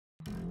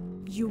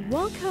You're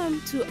welcome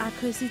to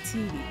AKWASI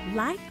TV.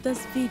 Like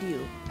this video,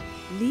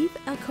 leave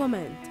a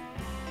comment,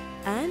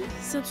 and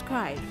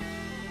subscribe.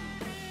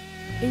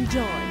 Enjoy.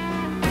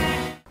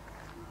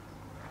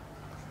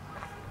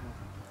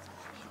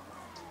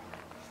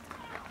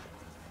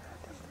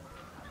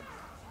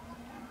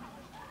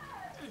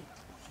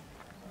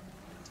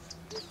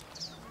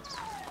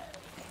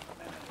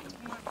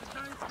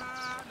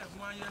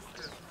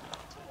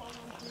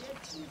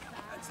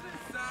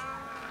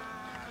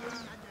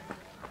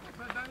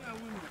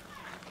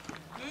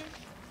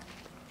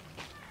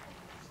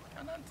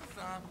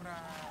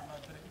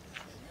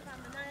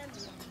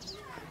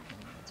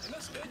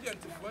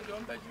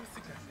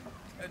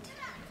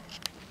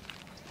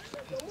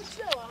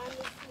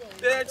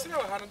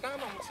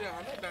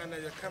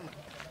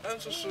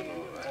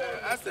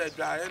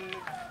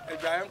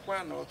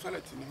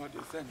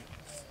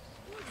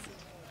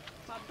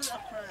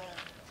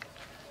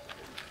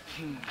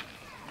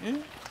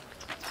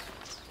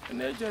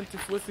 An agent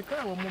for the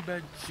car or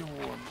mobile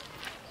one.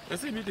 I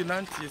see me the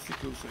 90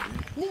 seconds.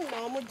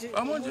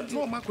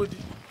 No, Macody.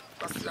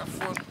 That's your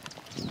phone.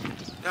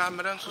 Yeah,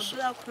 Madame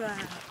Susha.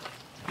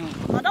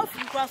 I don't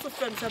feel cross of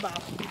friends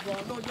about people.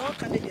 No, no,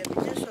 can they get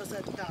just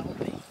at down?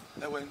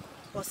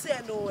 Or say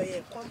no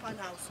way, compound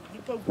house.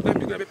 People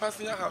will be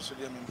passing your house with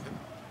them.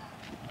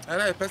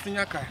 And I passing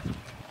your car.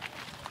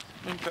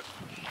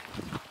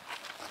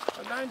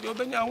 The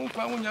Obenya won't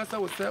find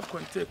yourself with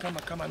self-contained.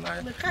 Come and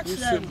I catch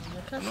them.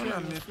 No,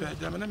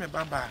 I'm a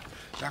baba.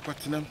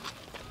 Jacotinum.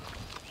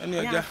 And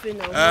you're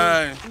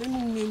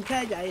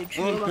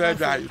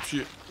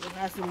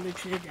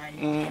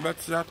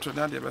but after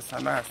that, there was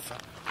an answer.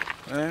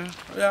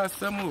 Yeah,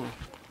 some more.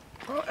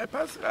 Oh, I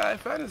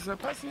find it's a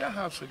passing your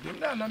house again.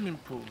 Now I'm in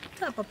pool.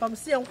 Papa,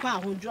 see, I'm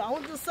quite I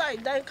want to say,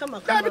 then come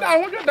up. I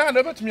want you down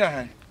over to me.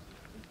 I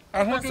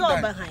want you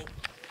behind.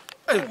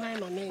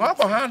 How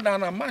behind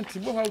down a month to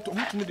go out to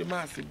meet me the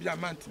mass, be a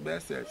month to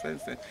best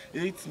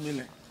 8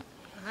 million.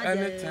 And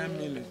 10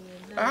 million.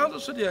 I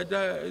also did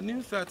a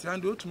new start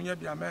and go to me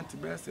be a man to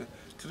best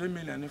 3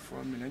 million and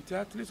 4 million.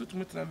 At least to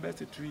meet them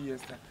best 3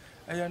 years.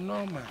 I am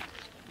normal.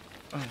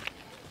 And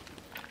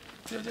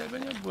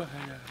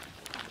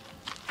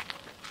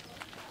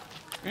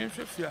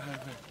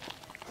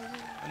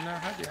I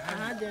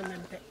had them.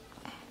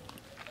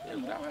 You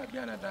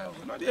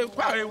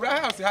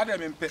house had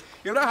them in pay.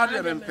 You don't have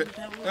them in pay.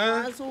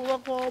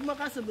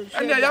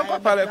 And the young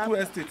papa who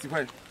estate.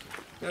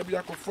 There be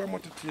a conform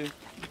to tea.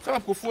 Some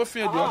of 4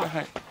 feet the other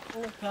hand.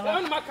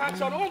 One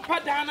macaron on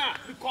Padana,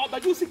 because the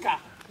Jusica.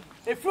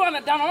 If you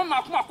want down on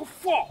my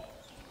 4.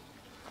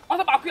 What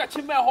about your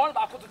chimney hall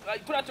about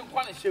put out to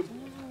Quaniship?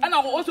 And I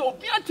will also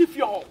be a tiff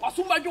your or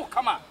soon by your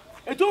come out.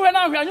 And two and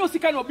now we are no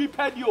sick will be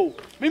paid you.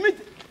 Mimit.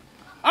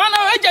 I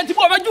know agent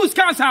of a juice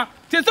cancer.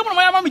 Tell some of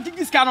my mammy did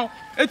this canoe.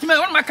 It's my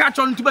own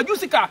macaron to a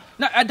Jusica.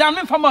 Now a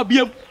damn from a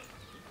beer.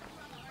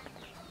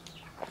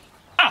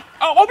 Ah,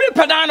 I'll be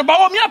Padano,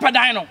 but me a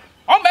Padano.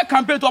 I'm back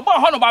compared to a bar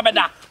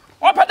Barbada.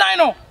 Or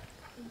Padano.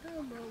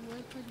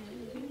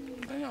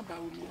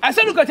 I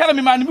said, look at telling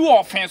me, man, you are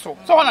offense. So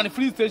on the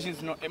free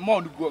stations, no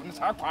more to go. It's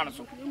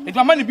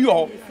my money be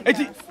all.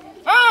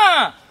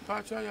 Ah,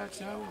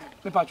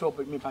 me patch.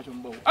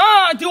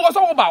 Ah, it was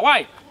all about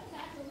why?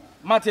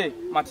 Mate.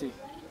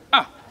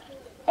 Ah,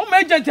 oh,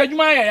 Major, tell you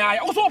my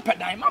also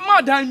Padine, my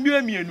mother and you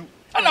and me. And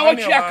I want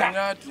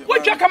you.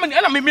 What you coming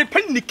and I may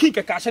pen the kick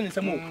a cash and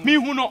some more. Me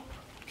who know.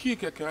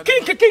 Kick a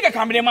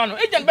comedy man.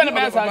 Agent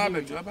Benabas.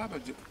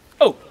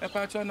 Oh, a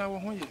patch on our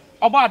way.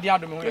 About the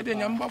other way, the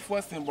number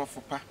for symbol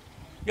for pa.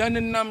 Yan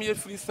and Nam ye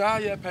free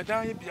sire,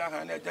 Padai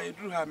behind it, I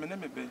drew him and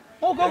Emmy.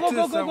 Oh, go.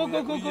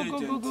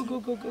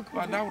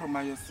 But now,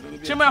 my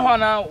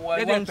Chimahana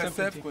was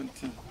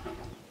self-contained.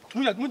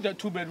 We are good at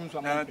 2 bedrooms,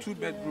 2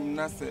 bedroom,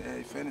 Nasa,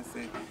 a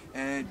fancy,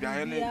 and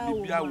Diana,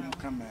 will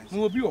come.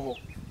 Will be a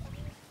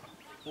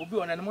will be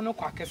on a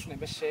monoquackers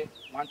never share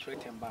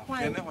 120 bar.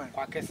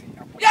 Quackers.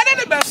 Yeah,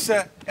 the best,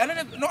 sir.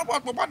 And not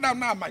what down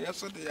now, my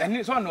yesterday. And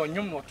it's on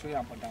you not to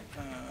have done.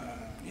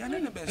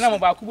 Now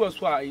about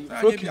Kubos,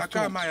 I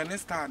come my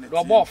understand.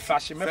 The ball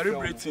fashion,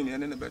 celebrating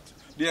and in a bit.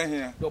 Dear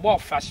here, the ball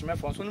fashion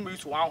from so many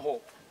to 1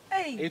 hole.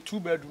 A 2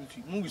 bedroom,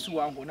 movies to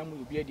 1 hole, and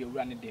will be a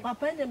running day.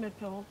 Papa,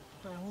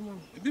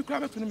 if you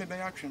grab it to me by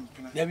action,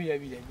 there be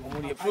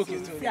only a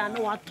focus. I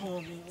know what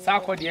told me.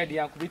 Sarko, the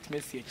idea could be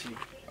message.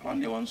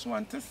 Only once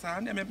one to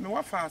sign and make me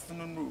walk fast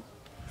and no.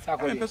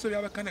 Sarko, I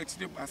have a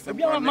connected as a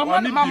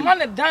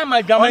man, damn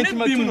my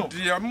government.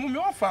 Dear,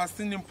 more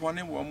fasting in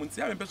Pony woman.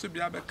 See, I'm supposed to be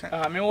a back.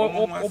 I mean,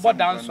 over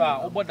dance,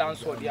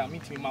 dear,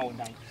 meeting my own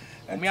night.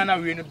 And me and I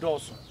were in the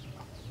doors.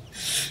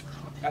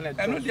 And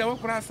I know the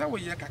old grass, I will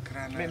yak a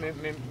cran. Maybe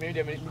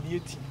they make me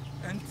 18.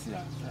 And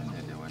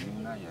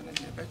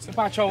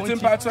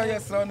Simpatry,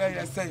 yes, son,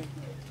 I say.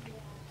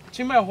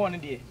 Chimay 1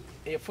 day,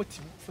 a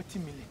 40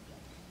 million.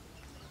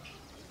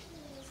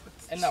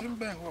 And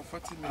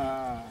 40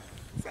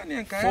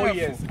 million. 4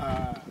 years.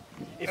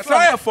 If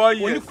I have 4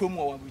 years, you come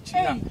over with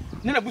China.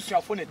 Never push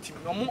your phone at him.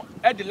 No more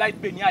at the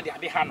light penny at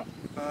the Hano.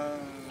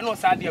 no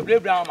sad the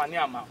brown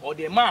maniama or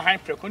the man high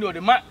precon or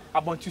the man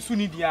about to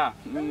soon dia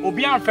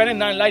obi an friend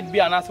nine light be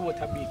an answer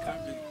water beaker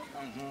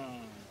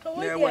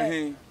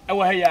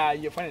yeah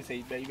your friend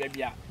say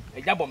baby a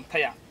jabom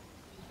tire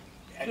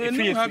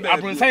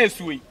abron say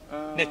suwe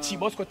na chi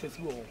boss quarters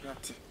wo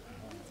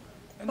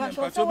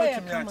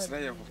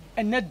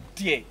and net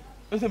dear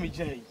no me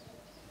jai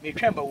me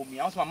twemba wo mi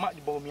I was my match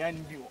bo mi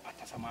an bi o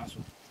atasama so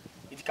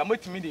it come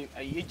with me the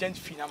agent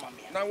fee na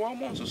mama na wo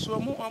mo so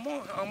mo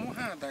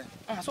ha dan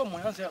so mo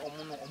yan say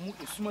omo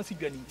esuma si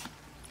dwani nti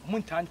mo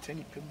ntan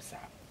ni pem sa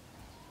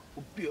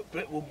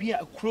obi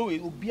a kro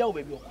obi a wo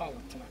baby okwa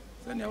wotena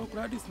say na wo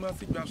kra this man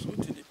si dwa so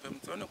ti ni pem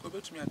so na ko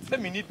betumi ati say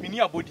me ni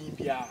abodi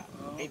bia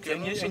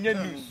enye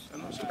news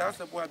so that's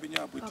the boy abini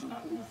abodi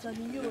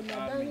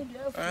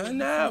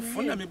na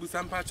funa me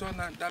busa mpacho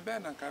na da be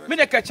na kare me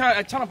de ka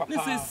chana papa ni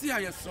say si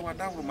ayeso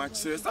wada wo ma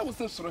kire say wo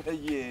say soro ha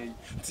ye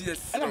ti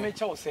yes na me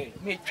che wo say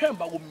me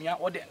twemba wo mia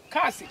wo de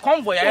cars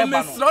convoy ya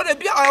ba no me de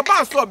bia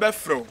aba so be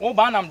fro wo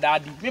ba nam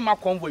daadi me ma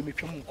convoy me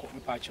twem nko me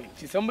pacho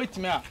ti say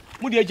mbetimi a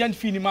mu de agent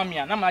fee ni ma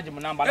mia na ma je mo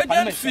number na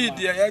agent fee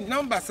de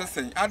number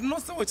sesen I don't know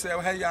say wo kire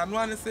ha ya no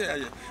an say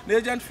ya na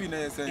agent fee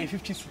na say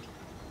 50 su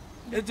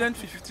agent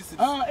fee 56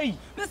 eh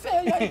na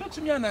say ya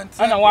betumi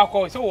ananti ana wa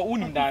call so wo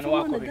unim dan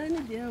wa call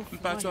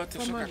mpacho te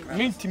so kakra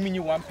me ntimi nyi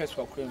one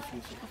person akwa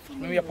mfiri so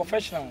me we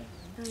professional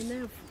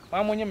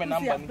ma mo nye me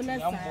number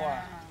ni ambo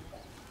a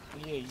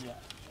yeah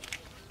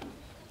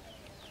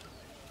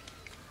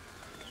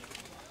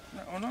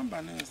na on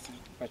number na ese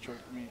mpacho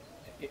me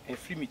e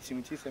free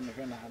meeting ti say me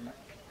hwe na hana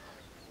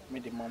me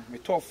de mom me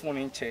to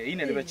phone nche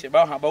ina ne be che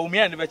ba wo mi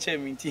an ne be che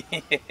me nti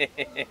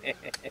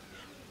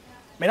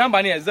my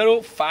number is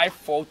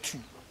 0542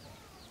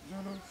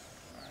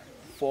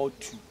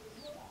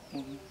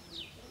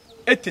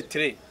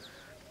 83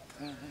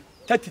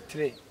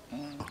 33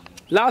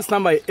 last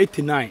number is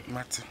 89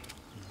 Mate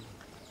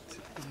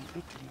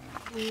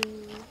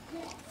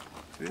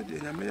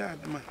ya me ya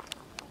aduma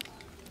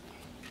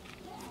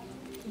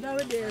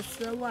dawe de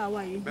so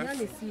wa you na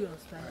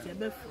serious right e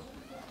be fro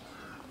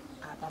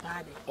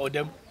baba de or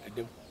them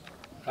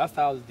that's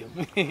how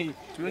them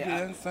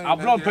I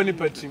blown penny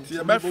petting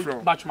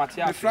batch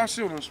material the flash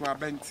on so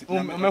abenti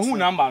me hu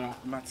number no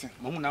mate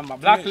me hu number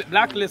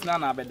blacklist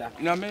na beda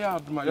ya me ya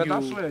aduma ya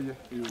da so ye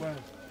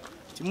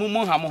ti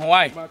mo ha mo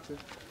why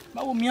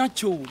ba wo mi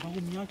acho ba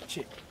wo mi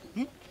ache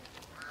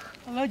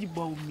alaji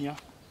ba wo mi a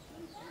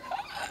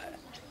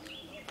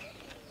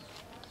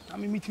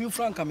ami mitimi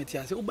franka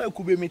metiase wo ba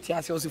ekube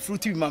metiase o se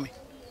fruity bi mame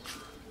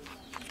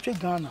che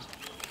Ghana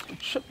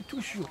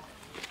tu sure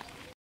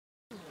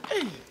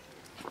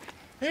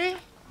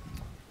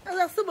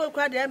Asa subo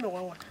kwa de me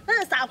won.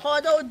 Na sa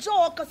kwa de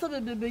ojo kasa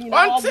bebebe yin.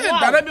 Until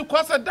that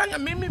because danya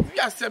me bi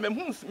ase me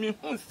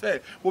hu say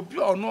obi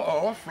ono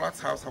or flat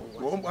house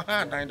wo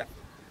ha dan da.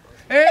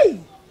 Hey,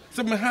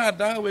 so me ha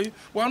dan we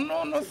one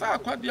no sa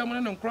kwa de mo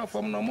ne nkra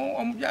fom no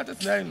mo bi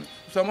ate na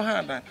so mo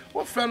ha dan.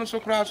 Wo fra no so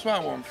kra so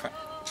a won fa.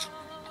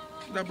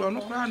 Da bro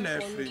no kra na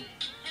afri.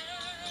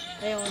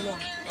 Ono.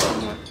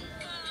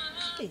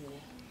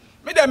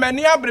 Me de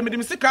mani abre me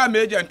de sika ma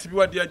agent bi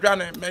wode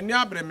adwane mani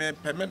abre me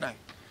peme dan.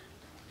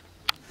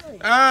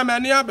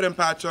 Mani abre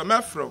mpacho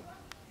me fro.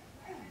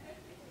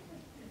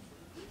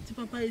 Ti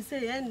papa you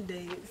say end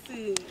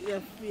see ya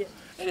fear.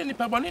 Ni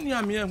papa boni ni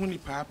ame ehu ni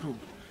papa.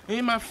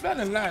 My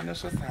friend and line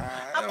so sa.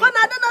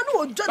 Akona da na no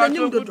ojo na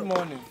nim dodo. Good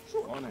morning.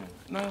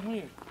 Na hu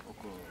ye.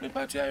 Me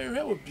pati ya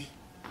re obi.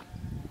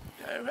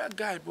 Ya re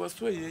guy boss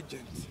so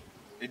agent.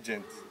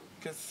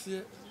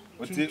 Kese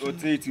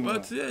Oti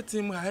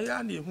team ha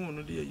ya na ehu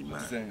no de yi ma.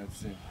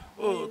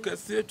 Oh,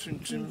 kese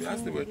twintwim bi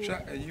ase we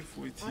twa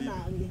ayifo eti.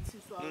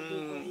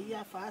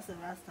 Ya fa ase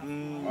rasta.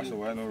 Ase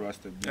why no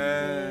rasta bi.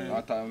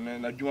 Ata me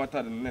na dwuma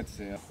ta de net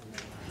se.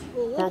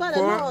 Oh, pa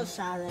na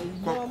share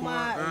no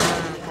ma.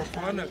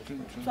 Kokko na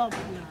twintwim. Stop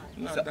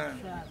na. Na dan.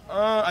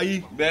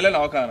 Ayi, bele na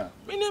wakana.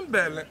 Minim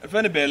bele. E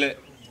fe ne bele.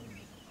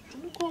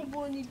 Ko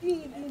boni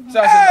bi.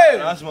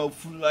 Asma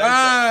full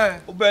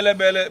life. O bele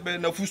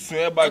na fusu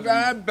e bag.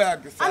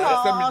 Bag.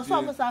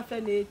 So mo sa fe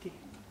na ete.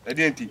 E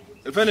de enti.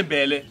 E fe ne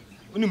bele.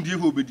 Onim die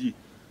ho obedi.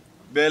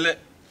 Bele.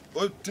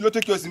 O ti no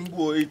take us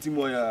mbo 80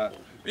 mo ya.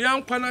 Ya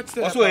nkwa na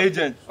tse. Also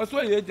agent.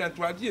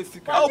 Wa di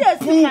esika. O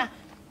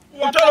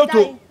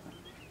Otoloto.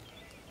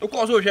 O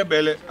ko so hwe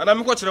bele. Ana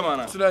me ko kire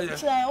mana. Kire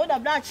o da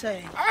bla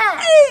kire.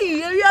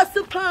 You are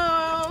super.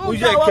 O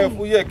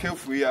ye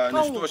careful ya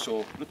na store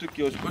show. No take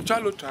us. O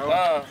chaloto.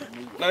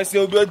 Na se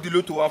obi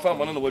adiloto wa fa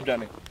mana no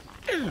wadwane.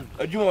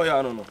 Adwuma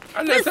ya no.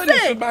 Ana se ni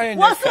so ba yen.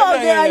 What's all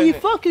there you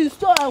fucking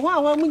store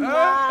one mu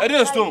nyina. E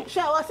dey stone. She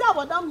was say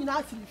abodam nyina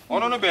asiri.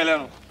 Ono no bele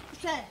no.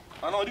 She.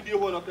 Ana odi die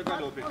ho no keka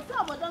do be. O say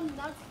abodam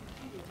nyina asiri.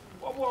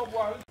 Obo.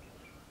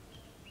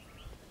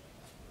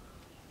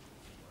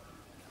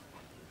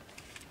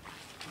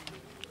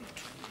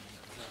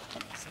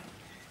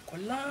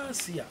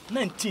 Last year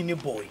 19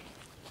 boy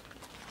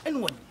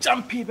and what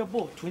jumpy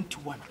ball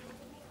 21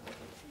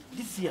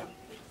 this year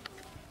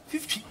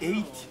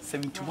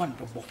 58-71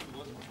 the ball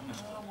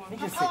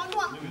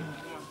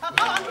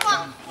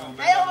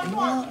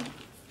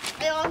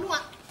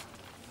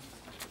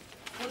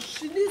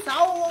She needs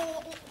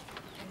our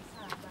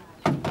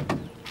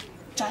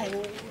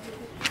child.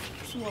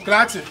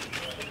 Grazie.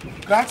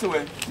 Grazie,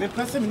 way. Me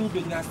person me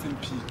be nyasem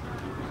pi.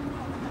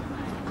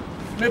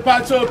 Me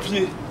pa cho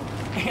pi.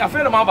 I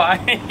feel my ba.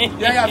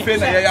 Yeah, I feel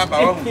na yeah ba.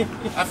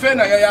 I feel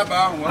na yeah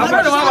ba. I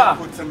feel my ba.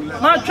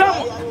 Ma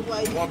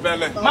twam. Mo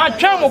bele. Ma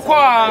twam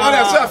kwa. What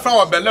I say fra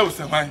wo bele o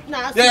se hwan.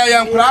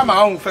 Yeah, nkura ma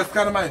ho first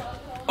kan man.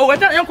 Oh, we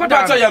tell you kwada.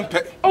 Pa cho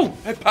yempe. Oh,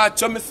 me pa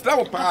cho me sla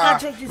wo pa.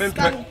 Me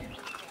pe.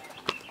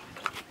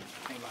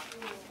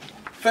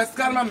 First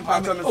kan man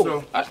pa cho me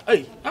so.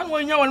 Hey, an wo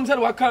nya won say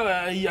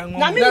waka yan.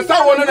 Na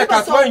sa wo no na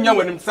ka so nya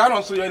won sa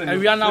no so ye ne.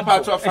 Me pa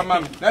cho fa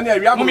man. Na na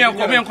awia mo. Me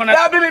enko na.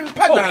 Ya be me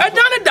pa dan. E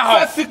dan da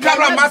ho. First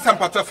kan man sam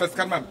pa cho first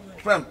kan man.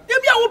 Fam. Ya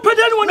bia wo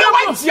pedal won na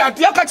wa ti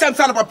ade ka chan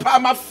sa papa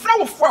ma fra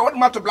wo fo what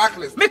matter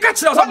blacklist. Me ka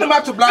kire what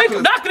matter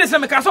blacklist. Blacklist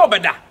me ka so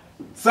obeda.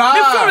 Sa.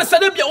 Me phone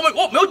say bia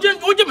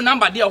wo je me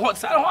number there ho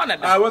sa ho na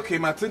da. Ah okay,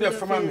 ma ti there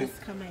from me.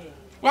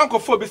 Wan ko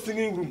fo be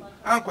singing room.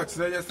 An ko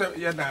kire ye say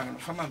ye dan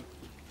from me.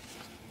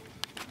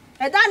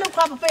 E da no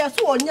kwa papa ye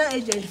so onya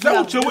agent. Say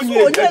wo che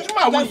wonye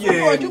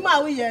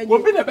adwuma wo ye. Wo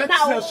be na be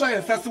say so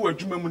ye say wo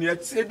adwuma mu ne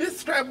e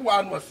describe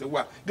one was say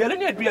wa. The na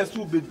adua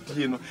so be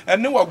die no.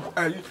 Ene wo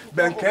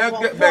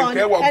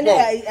benka wo go.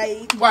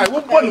 Why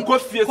wo pon ko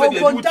fie say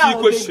de wo ti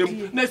ko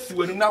hyem na si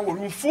wanu na wo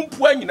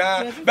mfumpu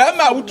anyina. Ba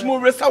ma wutumo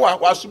resa wa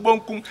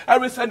asobonkum.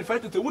 Aresa ni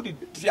fight wo di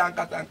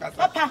ankata.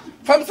 Papa,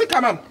 fam se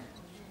kamam.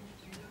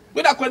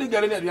 We da kwadi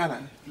gere na adua na.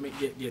 Me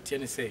ye tie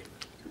ne say.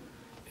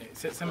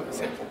 Say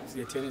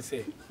ye tie ne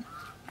say.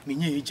 Me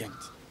nye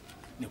agent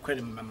ne kwere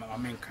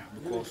mamenka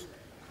because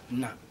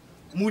na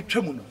mu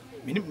twam no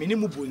me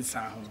mu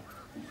bonsa ho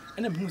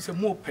ena me hu se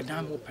mo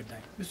pedan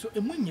me so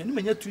emu nya ne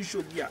manya tu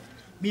show bia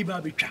me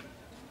ba betwa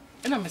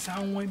ena me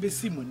sa won be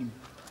si monim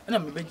ena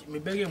me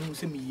be hu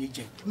se me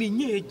agent me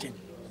nye agent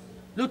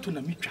loto na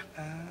me twa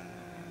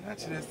na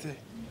kire se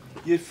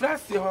ye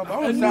frase ho ba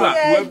won sa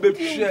wa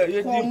betwa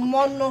ye di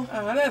mono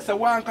na se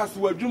wa anka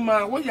so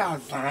adwuma wo ya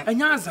azan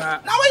anya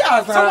azan na wo ya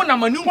azan so wona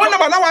manu wona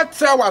ba na wa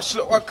tra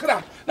wa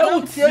kra na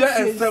wo tie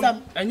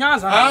ensem anya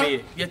azan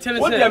me ye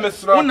tele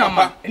se wona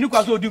ma eni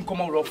kwa so odi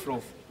nkomo rough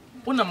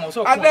wona ma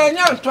so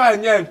adanya nto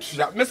anya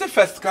ntua me se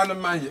first kan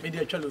man ye me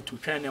dey twa loto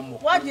twan ne mo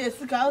what dey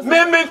sika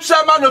me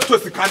chairman no to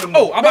sika no mo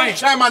oh abai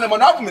chairman mo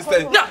na me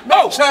say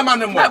no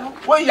chairman mo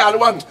wo yale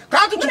wa me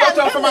kan to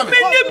better for me me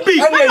bi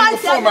when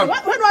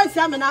do I see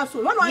am na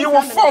so when do I see you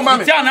will form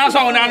me tell na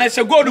so na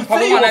se gold for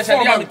mo na se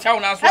dia tell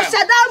na so e se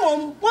da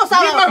mo wo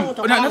sa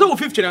wa na so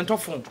 50 na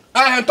phone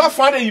ento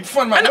phone dey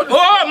phone man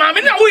oh ma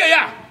me na wo ye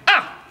ya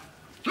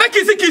make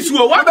kiss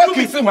wo what make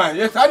kiss man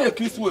yes I dey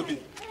kiss wo bi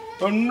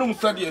onum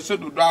said ye se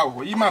do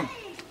awo imam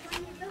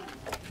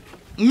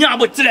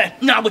nyabotre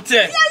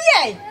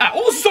yeah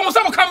wo so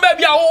kan ba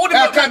bia wo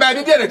de kan ba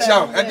de dey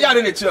chiao e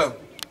dey dey chiao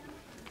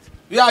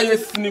ya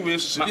yes ni we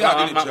so dey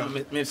dey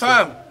chiao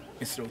sam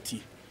Mr.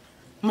 Oti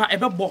ma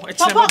ebe bo e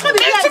chere me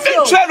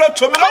chere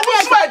to me no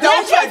wo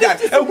so aja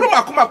e gro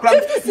makoma kra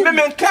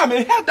me nka me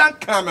head dan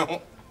ka me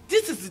ho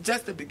this is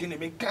just the beginning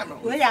me nka me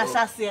ho we ya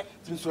sase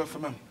since so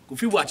fam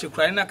Kofi Wache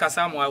kra na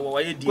kasa mo wa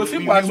ye di Kofi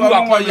Wache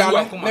wa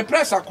ya me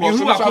press across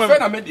so fa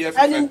na me dey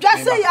and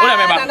just say ya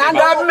na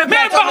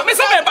me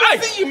say me bai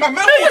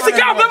me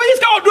sika ba me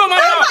sika odo ma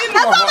na so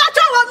ba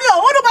cho wa mi o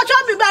wo do ba cho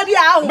mi ba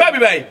bia ho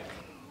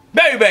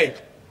baby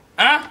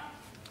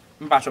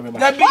mba cho me ba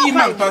na bi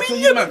imam pa so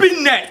imam bi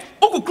ne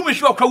okukum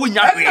hwe okwa wo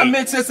nya hwe na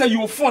me say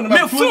you phone me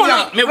phone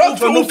me phone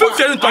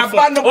to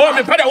phone oh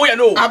me pada wo ya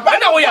no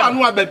ena wo ya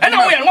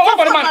wo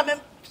ko ma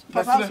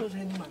papa so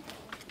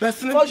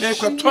person e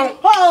ko ton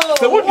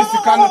se wo di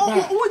sika no ba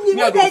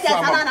ni ado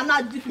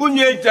fo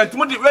unye agent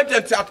mo di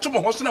agent atom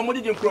ho so na mo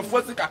di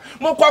nkrofo sika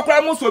mo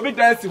kwakra mo so obi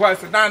dance ho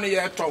se na ne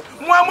ye to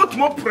mo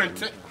amoto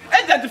print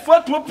agent for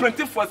to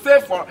print for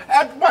sale for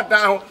but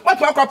down what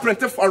to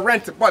print for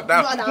rent but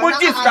down mo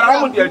di sika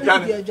mo di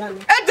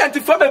agent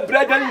agent for be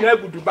bread and na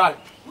go Dubai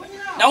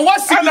na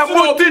what see na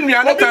mo di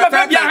nua na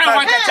ta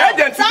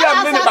agent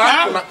dia me ne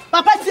ba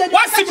papa tie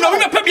what see no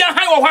we pe bia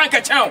han wo hwan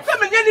ka chen se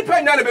me nyani pa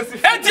nya na be si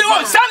enti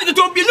o sane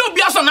to bi no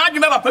bia so na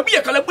adwuma papa bi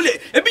e kala bule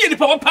e bi ni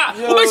papa pa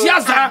wo be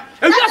hia za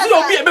e wi ase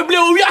obi e bebule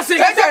o wi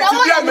ase agent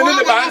dia me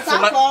ne ba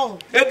nsema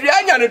e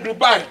dia nya ne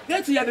Dubai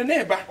enti ya de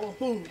ne ba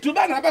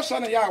Dubai na ba so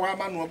na ya wa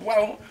ma no bo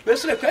ho be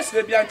se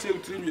kwese bia nche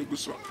utiri wi egu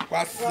so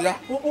wasia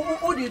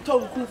o di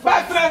ton ku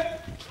fa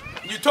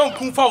di ton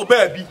ku fa o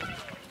ba bi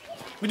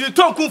we di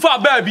ton ku fa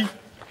ba bi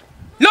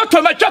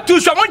Loto me twa tu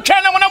so mo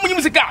ntwa na mo na munyim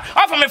sika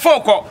afa me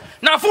phone ko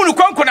na phone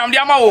konko na mde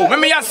ama wo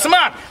me ya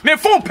smart me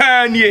phone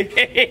panie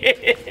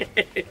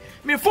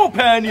me phone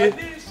panie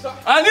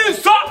ali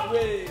so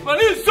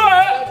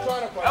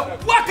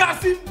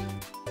wakasi